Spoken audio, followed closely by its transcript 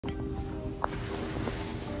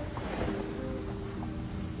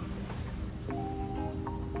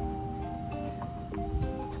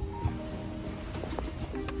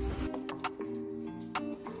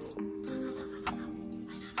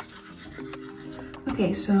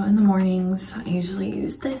Okay, so in the mornings, I usually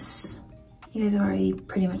use this. You guys have already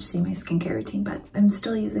pretty much seen my skincare routine, but I'm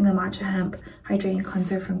still using the Matcha Hemp Hydrating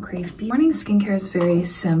Cleanser from Crave Beauty. Morning skincare is very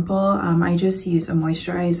simple. I just use a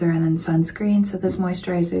moisturizer and then sunscreen. So this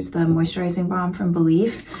moisturizer is the Moisturizing Balm from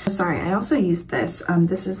Belief. Sorry, I also use this.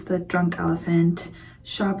 This is the Drunk Elephant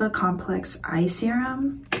Shaba Complex Eye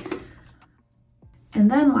Serum. And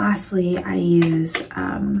then lastly, I use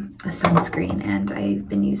a sunscreen, and I've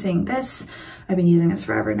been using this. I've been using this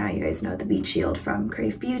forever now. You guys know the Beach Shield from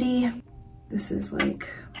Crave Beauty. This is like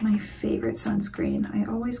my favorite sunscreen. I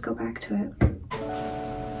always go back to it.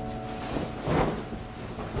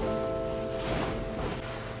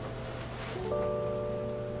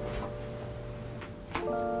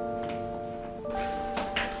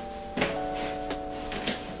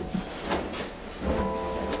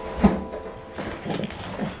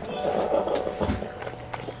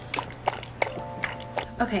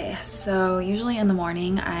 Okay, so usually in the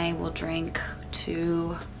morning I will drink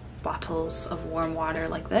 2 bottles of warm water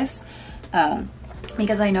like this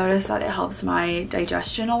because I noticed that it helps my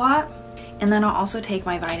digestion a lot. And then I'll also take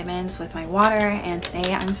my vitamins with my water, and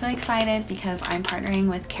today I'm so excited because I'm partnering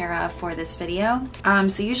with Cara for this video.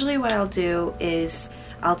 So usually what I'll do is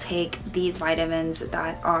I'll take these vitamins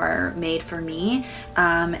that are made for me,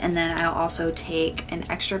 and then I'll also take an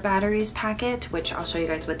extra batteries packet, which I'll show you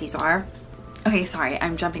guys what these are. Okay, sorry,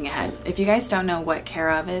 I'm jumping ahead. If you guys don't know what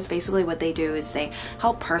Care of is, basically what they do is they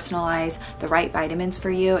help personalize the right vitamins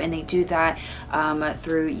for you, and they do that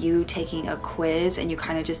through you taking a quiz, and you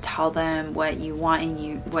kind of just tell them what you want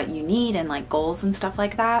and what you need, and like goals and stuff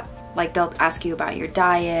like that. Like they'll ask you about your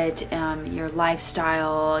diet, your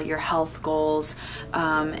lifestyle, your health goals,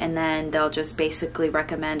 and then they'll just basically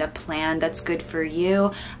recommend a plan that's good for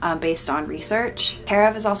you based on research. Care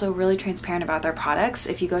of is also really transparent about their products.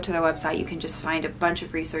 If you go to their website, you can just find a bunch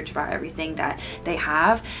of research about everything that they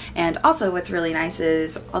have. And also what's really nice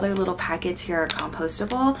is all their little packets here are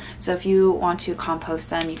compostable. So if you want to compost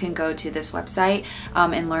them, you can go to this website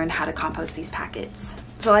and learn how to compost these packets.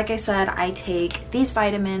 So like I said, I take these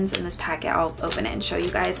vitamins in this packet. I'll open it and show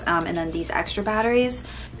you guys, and then these extra batteries.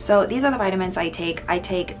 So these are the vitamins I take. I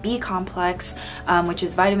take B complex, which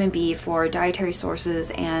is vitamin B for dietary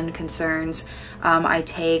sources and concerns. I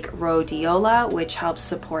take rhodiola, which helps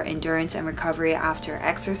support endurance and recovery after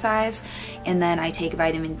exercise. And then I take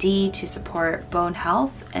vitamin D to support bone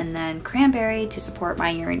health, and then cranberry to support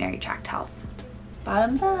my urinary tract health.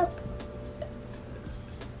 Bottoms up.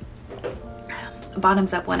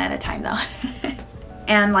 Bottoms up one at a time though.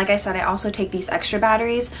 And like I said, I also take these extra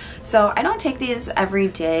batteries. So I don't take these every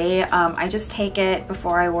day. I just take it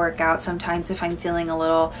before I work out sometimes if I'm feeling a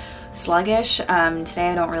little sluggish. Today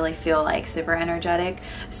I don't really feel like super energetic,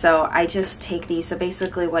 so I just take these. So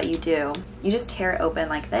basically what you do, you just tear it open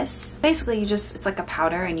like this. Basically it's like a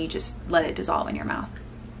powder, and you just let it dissolve in your mouth.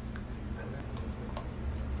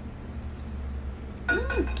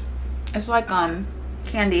 It's like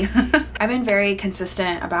candy. I've been very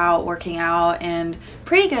consistent about working out and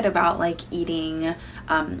pretty good about like eating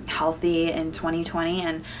healthy in 2020,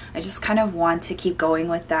 and I just kind of want to keep going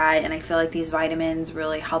with that, and I feel like these vitamins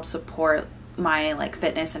really help support my like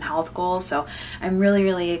fitness and health goals. So I'm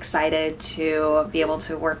really excited to be able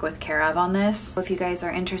to work with Care of on this. If you guys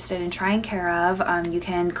are interested in trying Care of, you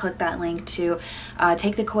can click that link to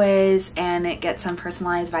take the quiz and get some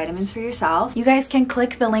personalized vitamins for yourself. You guys can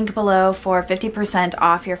click the link below for 50%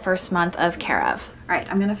 off your first month of Care of. All right,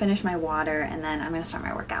 I'm gonna finish my water and then I'm gonna start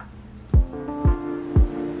my workout.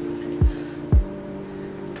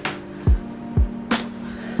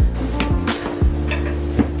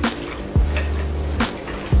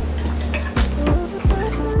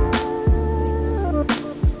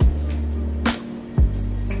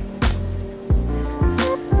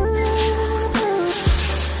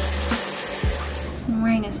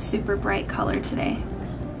 Super bright color today.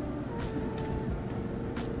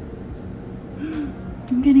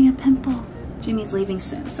 I'm getting a pimple. Jimmy's leaving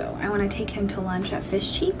soon, so I want to take him to lunch at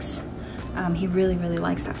Fish Cheeks. He really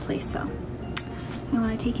likes that place, so I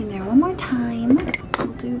want to take him there one more time. We'll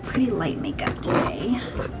do pretty light makeup today.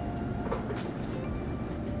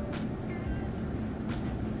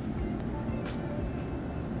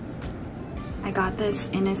 I got this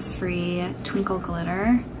Innisfree Twinkle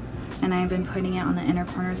Glitter, and I've been putting it on the inner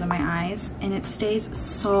corners of my eyes, and it stays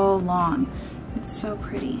so long. It's so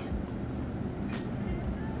pretty.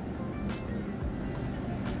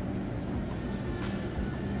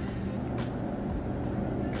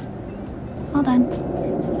 All done.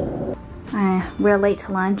 We're late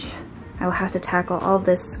to lunch. I will have to tackle all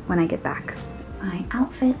this when I get back. My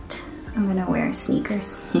outfit, I'm gonna wear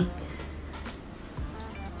sneakers.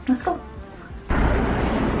 Let's go.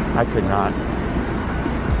 I could not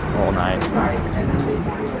all night.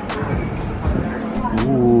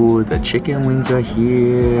 Ooh, the chicken wings are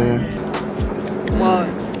here. Whoa.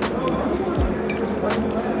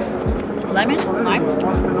 Lemon? Lime?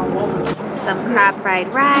 Some crab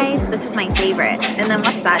fried rice. This is my favorite. And then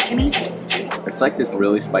what's that, Jimmy? It's like this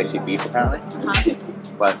really spicy beef apparently. Huh?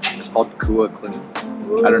 But it's called Kua Klin.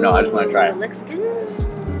 I don't know, I just want to try it. Looks good.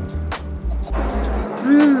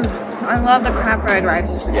 Mmm, I love the crab fried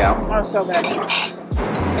rice. Yeah. Oh, so good.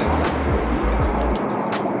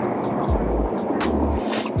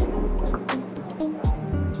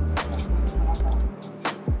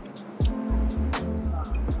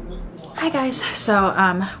 Hi guys, so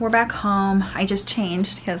we're back home. I just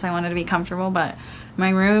changed because I wanted to be comfortable, but my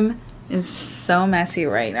room is so messy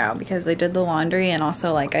right now because they did the laundry, and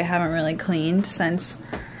also like I haven't really cleaned since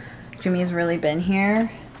Jimmy's really been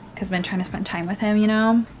here because I've been trying to spend time with him, you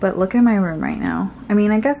know? But look at my room right now. I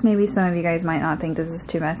mean, I guess maybe some of you guys might not think this is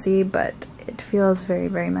too messy, but it feels very,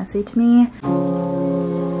 very messy to me.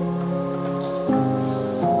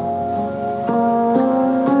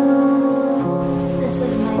 This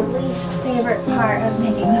is my least favorite part of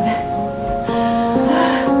making the bed.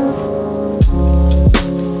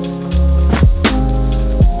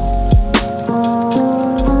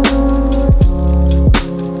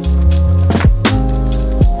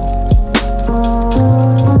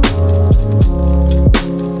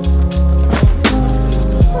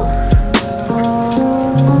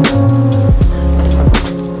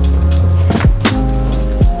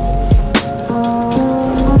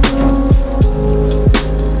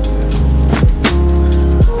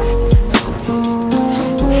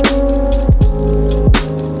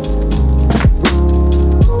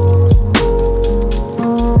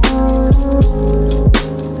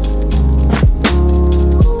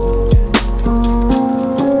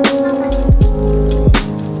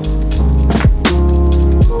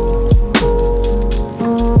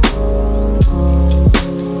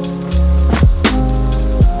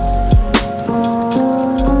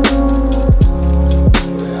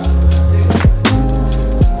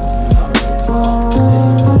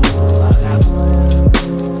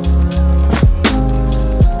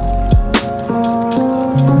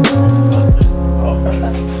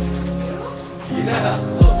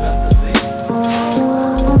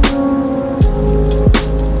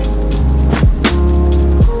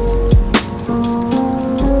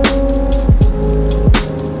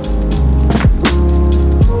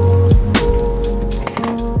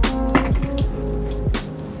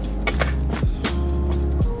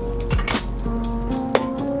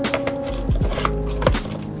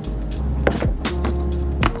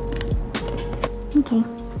 Okay,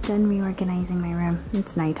 done reorganizing my room.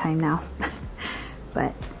 It's nighttime now,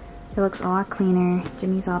 but it looks a lot cleaner.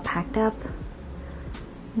 Jimmy's all packed up,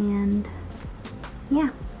 and yeah,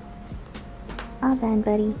 all done,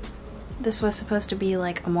 buddy. This was supposed to be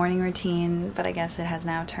like a morning routine, but I guess it has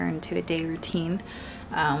now turned to a day routine.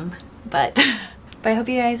 But I hope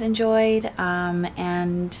you guys enjoyed,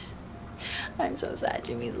 and I'm so sad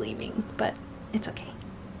Jimmy's leaving, but it's okay.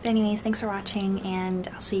 Anyways, thanks for watching, and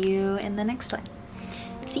I'll see you in the next one.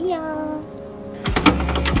 See ya!